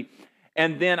frenzy.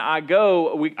 And then I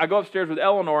go upstairs with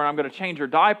Eleanor, and I'm going to change her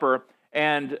diaper.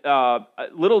 And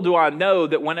little do I know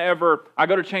that whenever I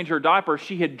go to change her diaper,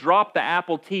 she had dropped the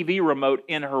Apple TV remote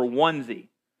in her onesie.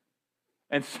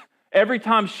 And every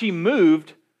time she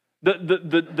moved,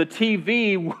 the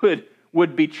TV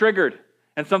would be triggered,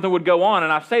 and something would go on.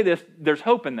 And I say this, there's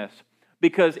hope in this,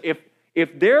 because if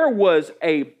there was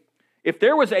a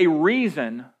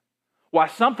reason why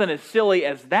something as silly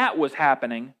as that was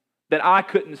happening that I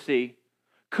couldn't see,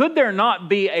 could there not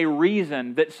be a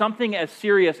reason that something as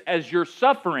serious as your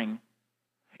suffering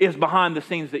is behind the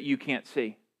scenes that you can't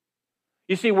see?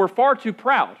 You see, we're far too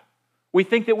proud. We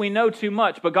think that we know too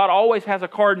much, but God always has a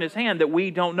card in His hand that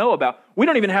we don't know about. We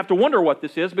don't even have to wonder what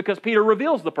this is because Peter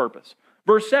reveals the purpose.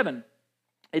 Verse 7,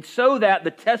 it's so that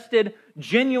the tested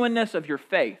genuineness of your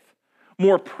faith,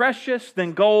 more precious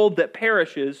than gold that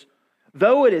perishes,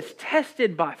 though it is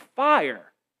tested by fire,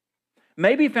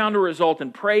 may be found to result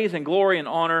in praise and glory and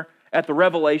honor at the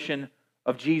revelation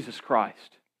of Jesus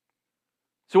Christ.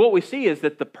 So what we see is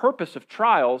that the purpose of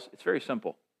trials, it's very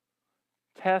simple.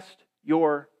 Test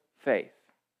your faith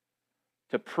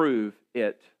to prove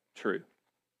it true.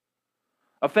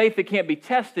 A faith that can't be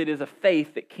tested is a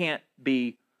faith that can't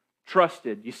be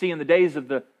trusted. You see, in the days of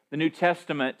the New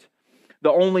Testament,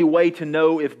 the only way to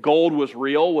know if gold was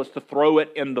real was to throw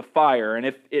it in the fire. And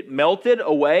if it melted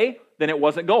away, then it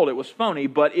wasn't gold, it was phony.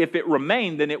 But if it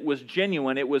remained, then it was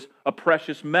genuine. It was a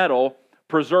precious metal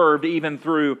preserved even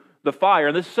through the fire.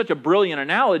 And this is such a brilliant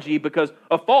analogy because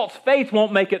a false faith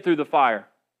won't make it through the fire.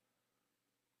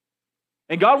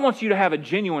 And God wants you to have a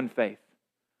genuine faith.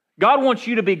 God wants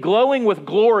you to be glowing with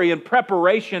glory and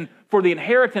preparation for the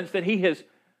inheritance that He has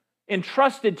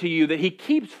entrusted to you, that He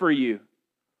keeps for you.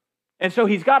 And so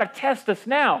He's got to test us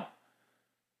now.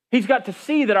 He's got to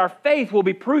see that our faith will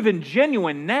be proven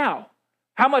genuine now.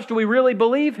 How much do we really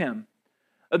believe Him?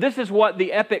 This is what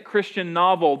the epic Christian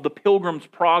novel, The Pilgrim's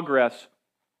Progress,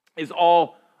 is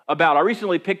all about. I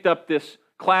recently picked up this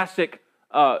classic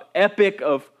epic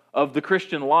of the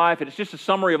Christian life. And it's just a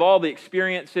summary of all the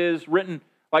experiences written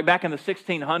like back in the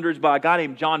 1600s by a guy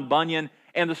named John Bunyan.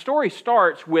 And the story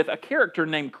starts with a character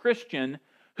named Christian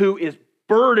who is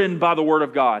burdened by the Word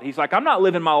of God. He's like, I'm not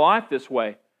living my life this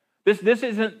way. This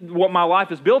isn't what my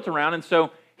life is built around. And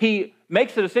so he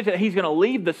makes the decision that he's going to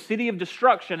leave the city of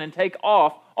destruction and take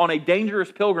off on a dangerous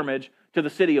pilgrimage to the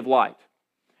city of light.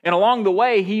 And along the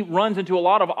way, he runs into a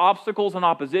lot of obstacles and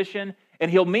opposition, and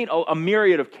he'll meet a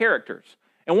myriad of characters.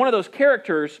 And one of those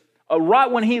characters, right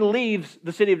when he leaves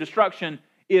the city of destruction,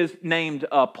 is named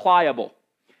Pliable.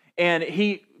 And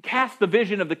he casts the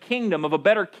vision of the kingdom, of a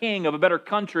better king, of a better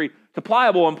country to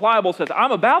Pliable. And Pliable says,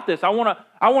 I'm about this. I want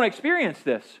to experience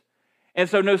this. And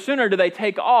so no sooner do they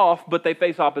take off, but they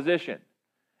face opposition.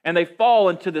 And they fall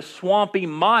into this swampy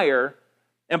mire,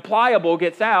 and Pliable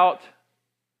gets out,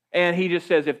 and he just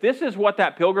says, if this is what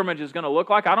that pilgrimage is going to look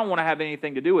like, I don't want to have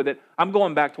anything to do with it. I'm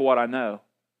going back to what I know.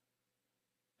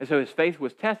 And so his faith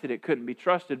was tested. It couldn't be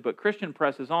trusted. But Christian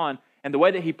presses on. And the way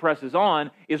that he presses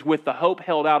on is with the hope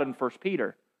held out in 1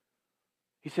 Peter.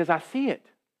 He says, I see it.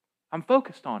 I'm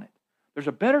focused on it. There's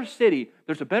a better city.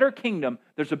 There's a better kingdom.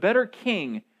 There's a better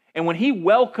king. And when He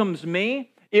welcomes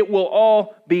me, it will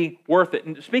all be worth it.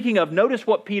 And speaking of, notice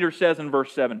what Peter says in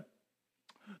verse 7.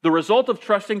 The result of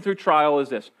trusting through trial is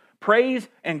this: praise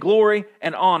and glory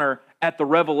and honor at the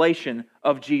revelation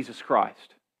of Jesus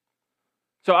Christ.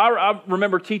 So I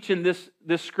remember teaching this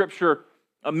scripture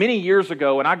many years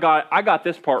ago, and I got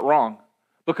this part wrong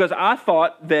because I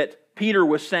thought that Peter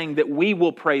was saying that we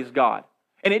will praise God.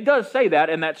 And it does say that,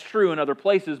 and that's true in other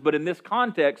places, but in this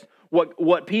context,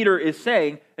 what Peter is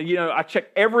saying, and I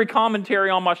checked every commentary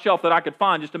on my shelf that I could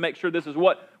find just to make sure this is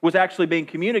what was actually being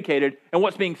communicated. And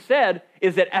what's being said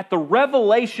is that at the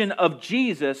revelation of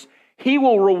Jesus, He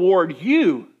will reward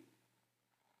you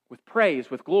with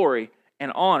praise, with glory,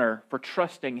 and honor for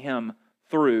trusting Him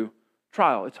through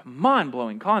trial. It's a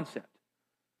mind-blowing concept.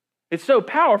 It's so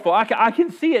powerful. I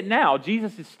can see it now.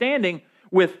 Jesus is standing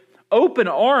with open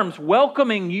arms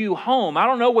welcoming you home. I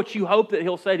don't know what you hope that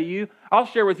He'll say to you. I'll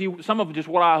share with you some of just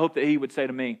what I hope that He would say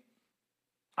to me.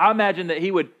 I imagine that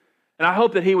He would, and I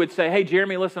hope that He would say, hey,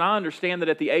 Jeremy, listen, I understand that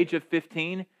at the age of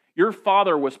 15, your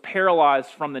father was paralyzed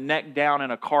from the neck down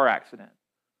in a car accident.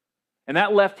 And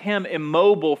that left him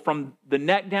immobile from the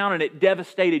neck down, and it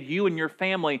devastated you and your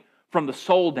family from the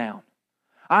soul down.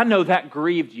 I know that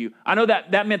grieved you. I know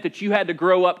that meant that you had to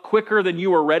grow up quicker than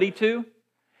you were ready to.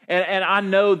 And I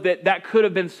know that could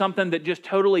have been something that just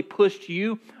totally pushed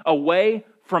you away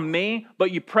from me,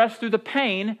 but you pressed through the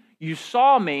pain, you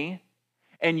saw me,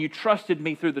 and you trusted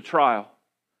me through the trial.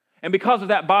 And because of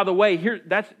that, by the way,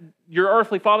 that's your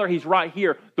earthly father, he's right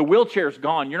here. The wheelchair's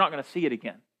gone. You're not going to see it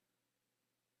again.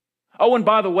 Oh, and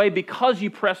by the way, because you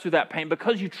pressed through that pain,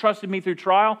 because you trusted me through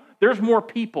trial, there's more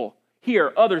people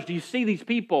here. Others, do you see these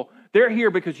people? They're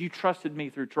here because you trusted me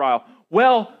through trial.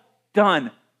 Well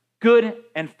done, good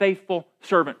and faithful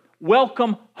servant.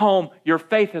 Welcome home. Your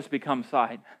faith has become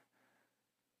sight.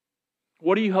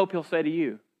 What do you hope He'll say to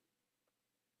you?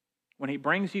 When He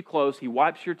brings you close, He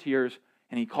wipes your tears,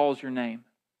 and He calls your name.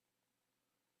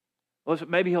 Listen,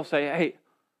 maybe He'll say, hey,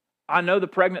 I know the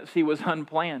pregnancy was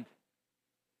unplanned,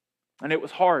 and it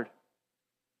was hard.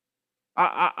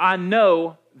 I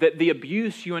know that the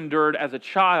abuse you endured as a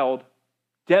child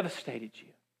devastated you.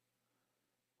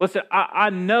 Listen, I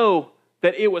know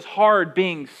that it was hard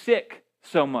being sick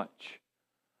so much.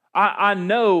 I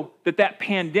know that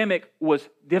pandemic was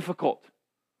difficult.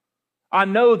 I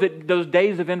know that those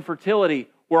days of infertility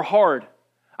were hard.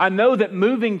 I know that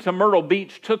moving to Myrtle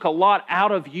Beach took a lot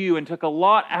out of you and took a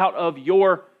lot out of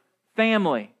your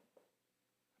family.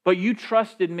 But you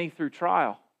trusted me through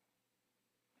trial.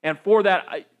 And for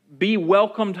that, be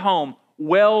welcomed home.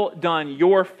 Well done,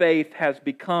 your faith has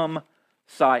become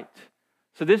sight.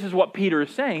 So this is what Peter is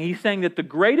saying. He's saying that the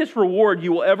greatest reward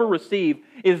you will ever receive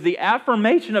is the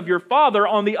affirmation of your Father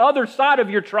on the other side of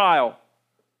your trial.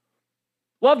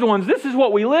 Loved ones, this is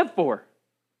what we live for.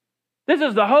 This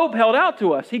is the hope held out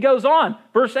to us. He goes on,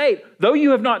 verse 8, though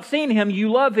you have not seen Him,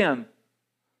 you love Him.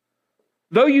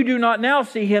 Though you do not now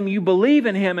see Him, you believe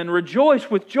in Him and rejoice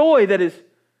with joy that is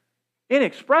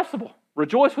inexpressible.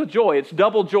 Rejoice with joy. It's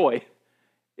double joy.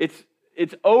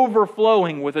 It's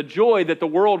overflowing with a joy that the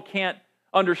world can't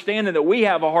understand and that we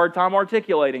have a hard time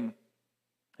articulating.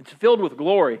 It's filled with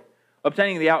glory,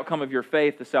 obtaining the outcome of your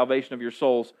faith, the salvation of your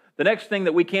souls. The next thing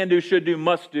that we can do, should do,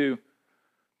 must do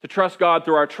to trust God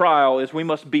through our trial is we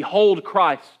must behold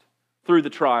Christ through the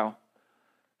trial.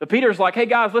 But Peter's like, hey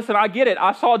guys, listen, I get it.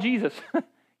 I saw Jesus.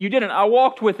 You didn't. I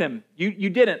walked with Him. You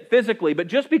didn't physically. But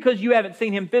just because you haven't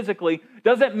seen Him physically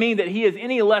doesn't mean that He is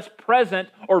any less present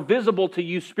or visible to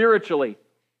you spiritually,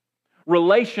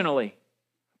 relationally,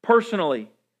 personally.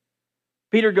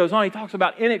 Peter goes on, he talks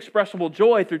about inexpressible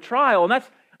joy through trial, and that's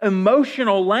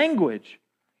emotional language.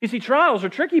 You see, trials are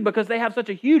tricky because they have such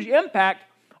a huge impact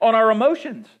on our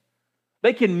emotions.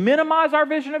 They can minimize our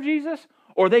vision of Jesus,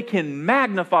 or they can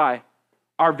magnify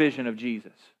our vision of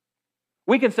Jesus.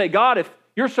 We can say, God, if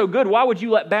you're so good, why would you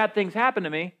let bad things happen to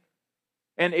me?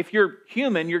 And if you're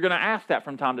human, you're going to ask that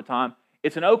from time to time.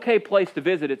 It's an okay place to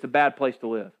visit, it's a bad place to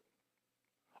live.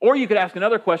 Or you could ask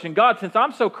another question, God, since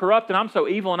I'm so corrupt and I'm so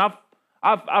evil and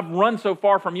I've run so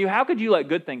far from you, how could you let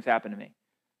good things happen to me?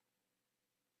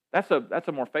 That's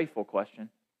a more faithful question.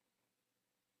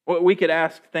 We could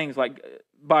ask things like,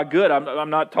 by good, I'm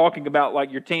not talking about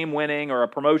like your team winning or a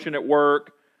promotion at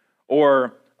work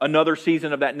or another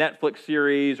season of that Netflix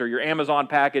series or your Amazon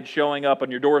package showing up on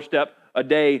your doorstep a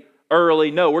day early.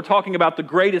 No, we're talking about the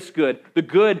greatest good, the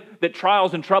good that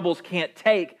trials and troubles can't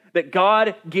take, that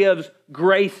God gives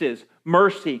graces,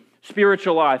 mercy,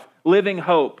 spiritual life, living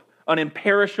hope, an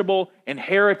imperishable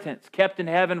inheritance kept in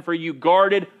heaven for you,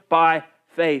 guarded by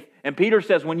faith. And Peter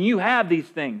says, when you have these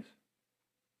things,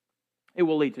 it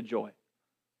will lead to joy.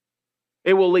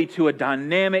 It will lead to a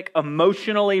dynamic,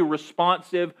 emotionally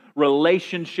responsive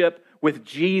relationship with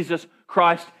Jesus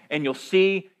Christ, and you'll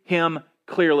see Him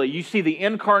clearly. You see the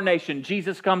incarnation.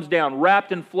 Jesus comes down,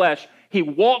 wrapped in flesh. He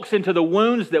walks into the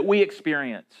wounds that we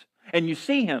experience, and you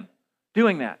see Him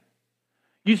doing that.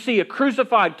 You see a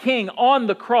crucified King on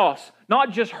the cross,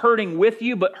 not just hurting with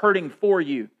you, but hurting for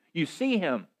you. You see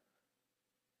Him.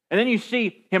 And then you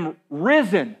see Him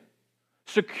risen,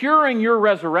 securing your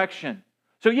resurrection.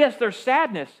 So yes, there's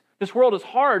sadness. This world is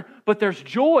hard, but there's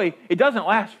joy. It doesn't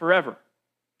last forever.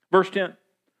 Verse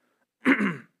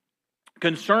 10.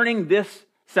 Concerning this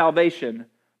salvation,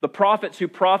 the prophets who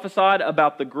prophesied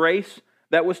about the grace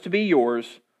that was to be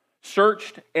yours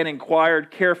searched and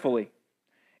inquired carefully,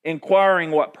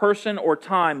 inquiring what person or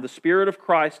time the Spirit of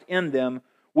Christ in them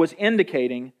was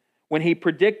indicating when He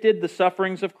predicted the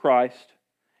sufferings of Christ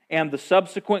and the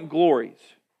subsequent glories.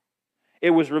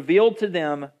 It was revealed to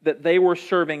them that they were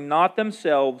serving not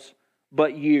themselves,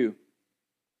 but you,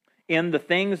 in the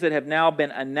things that have now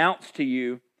been announced to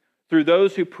you through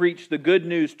those who preach the good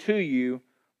news to you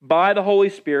by the Holy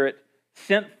Spirit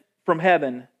sent from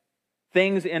heaven,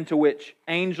 things into which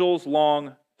angels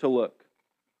long to look.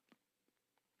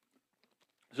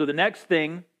 So the next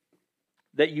thing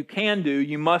that you can do,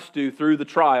 you must do through the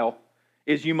trial,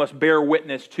 is you must bear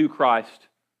witness to Christ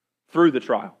through the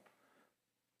trial.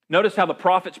 Notice how the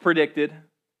prophets predicted,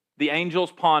 the angels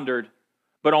pondered,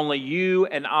 but only you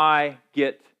and I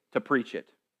get to preach it.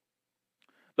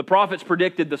 The prophets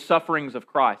predicted the sufferings of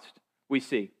Christ, we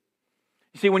see.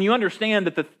 You see, when you understand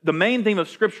that the main theme of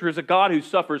Scripture is a God who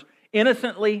suffers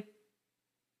innocently,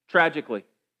 tragically,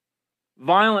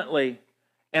 violently,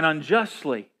 and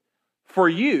unjustly for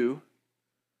you,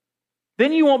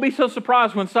 then you won't be so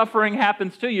surprised when suffering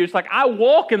happens to you. It's like, I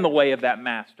walk in the way of that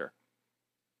master.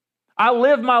 I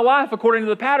live my life according to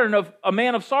the pattern of a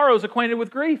man of sorrows acquainted with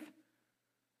grief.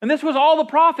 And this was all the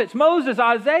prophets, Moses,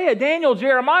 Isaiah, Daniel,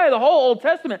 Jeremiah, the whole Old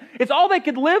Testament. It's all they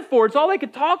could live for. It's all they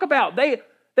could talk about. They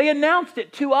announced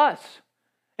it to us.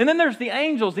 And then there's the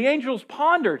angels. The angels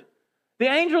pondered. The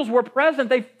angels were present.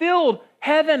 They filled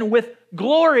heaven with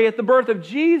glory at the birth of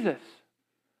Jesus.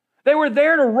 They were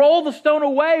there to roll the stone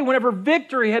away whenever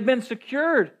victory had been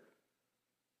secured.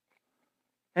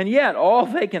 And yet, all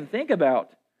they can think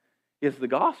about is the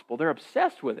gospel. They're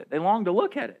obsessed with it. They long to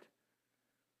look at it.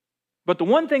 But the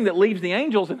one thing that leaves the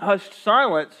angels in hushed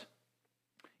silence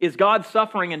is God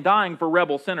suffering and dying for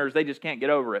rebel sinners. They just can't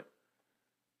get over it.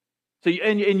 So,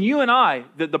 and you and I,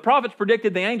 the prophets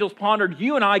predicted, the angels pondered,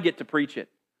 you and I get to preach it.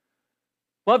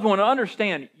 Loved one,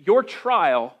 understand, your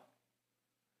trial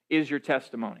is your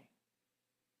testimony.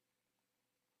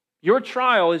 Your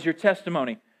trial is your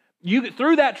testimony.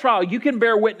 Through that trial, you can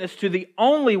bear witness to the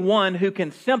only one who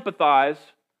can sympathize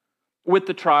with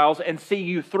the trials and see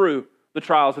you through the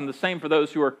trials, and the same for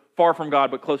those who are far from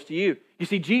God but close to you. You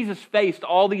see, Jesus faced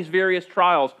all these various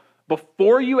trials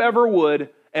before you ever would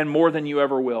and more than you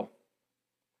ever will.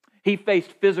 He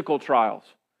faced physical trials.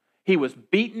 He was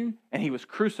beaten and he was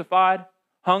crucified,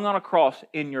 hung on a cross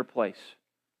in your place.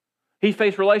 He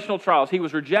faced relational trials. He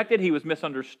was rejected. He was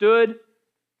misunderstood,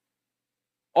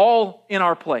 all in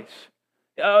our place.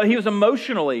 He was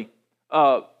emotionally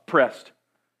pressed.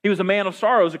 He was a man of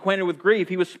sorrows, acquainted with grief.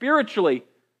 He was spiritually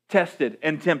tested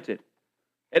and tempted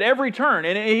at every turn.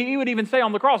 And he would even say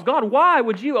on the cross, God, why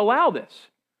would you allow this?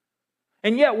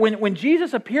 And yet when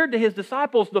Jesus appeared to his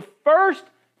disciples, the first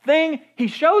thing he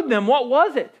showed them, what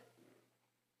was it?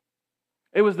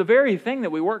 It was the very thing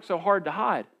that we work so hard to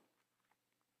hide.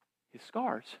 His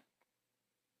scars.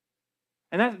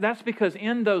 And that's because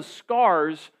in those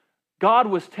scars, God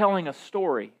was telling a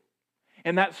story.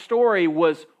 And that story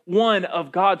was one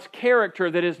of God's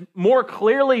character that is more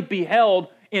clearly beheld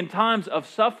in times of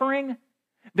suffering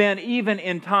than even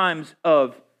in times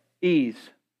of ease.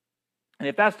 And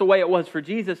if that's the way it was for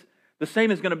Jesus, the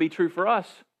same is going to be true for us.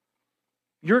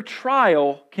 Your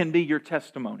trial can be your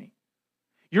testimony.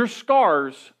 Your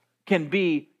scars can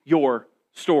be your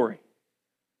story.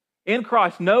 In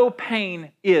Christ, no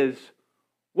pain is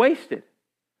wasted.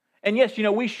 And yes,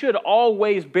 we should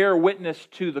always bear witness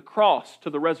to the cross, to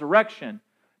the resurrection,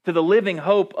 to the living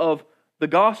hope of the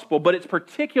gospel, but it's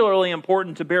particularly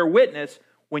important to bear witness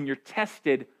when you're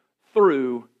tested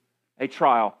through a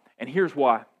trial. And here's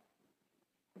why.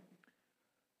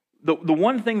 The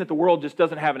one thing that the world just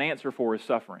doesn't have an answer for is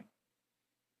suffering.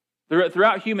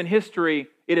 Throughout human history,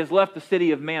 it has left the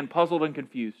city of man puzzled and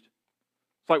confused.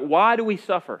 It's like, why do we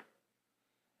suffer?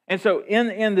 And so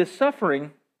in this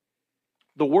suffering,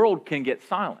 the world can get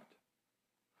silent.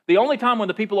 The only time when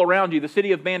the people around you, the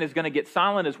city of man, is going to get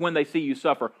silent is when they see you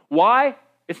suffer. Why?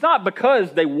 It's not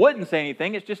because they wouldn't say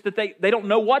anything. It's just that they don't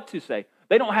know what to say.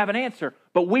 They don't have an answer.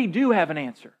 But we do have an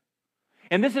answer.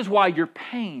 And this is why your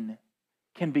pain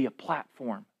can be a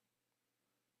platform.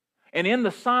 And in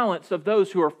the silence of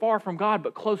those who are far from God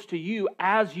but close to you,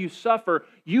 as you suffer,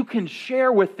 you can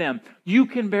share with them. You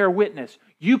can bear witness.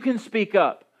 You can speak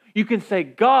up. You can say,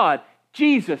 God,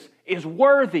 Jesus is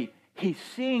worthy. He's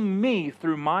seeing me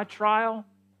through my trial,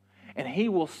 and He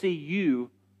will see you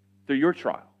through your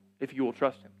trial if you will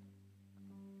trust Him.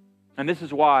 And this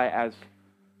is why, as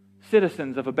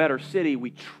citizens of a better city,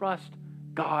 we trust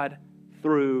God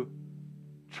through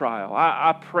trial.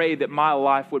 I pray that my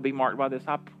life would be marked by this.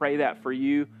 I pray that for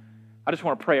you. I just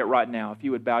want to pray it right now. If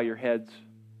you would bow your heads,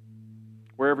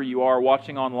 wherever you are,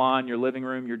 watching online, your living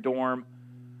room, your dorm,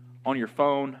 on your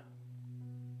phone.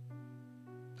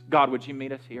 God, would you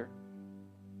meet us here?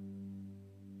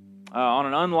 On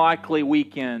an unlikely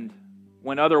weekend,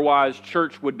 when otherwise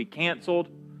church would be canceled,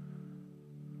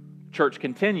 church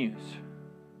continues.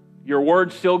 Your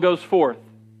word still goes forth.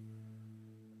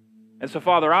 And so,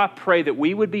 Father, I pray that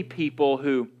we would be people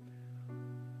who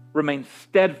remain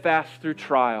steadfast through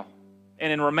trial.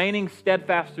 And in remaining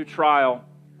steadfast through trial,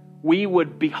 we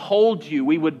would behold you,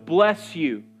 we would bless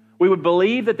you, we would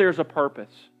believe that there's a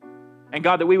purpose. And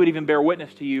God, that we would even bear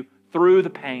witness to you through the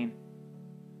pain.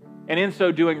 And in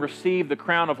so doing, receive the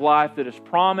crown of life that is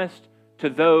promised to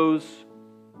those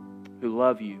who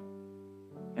love you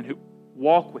and who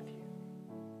walk with you.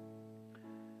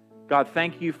 God,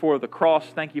 thank you for the cross.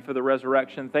 Thank you for the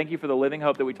resurrection. Thank you for the living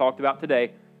hope that we talked about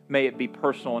today. May it be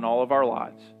personal in all of our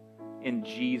lives. In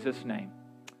Jesus' name,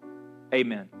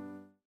 amen.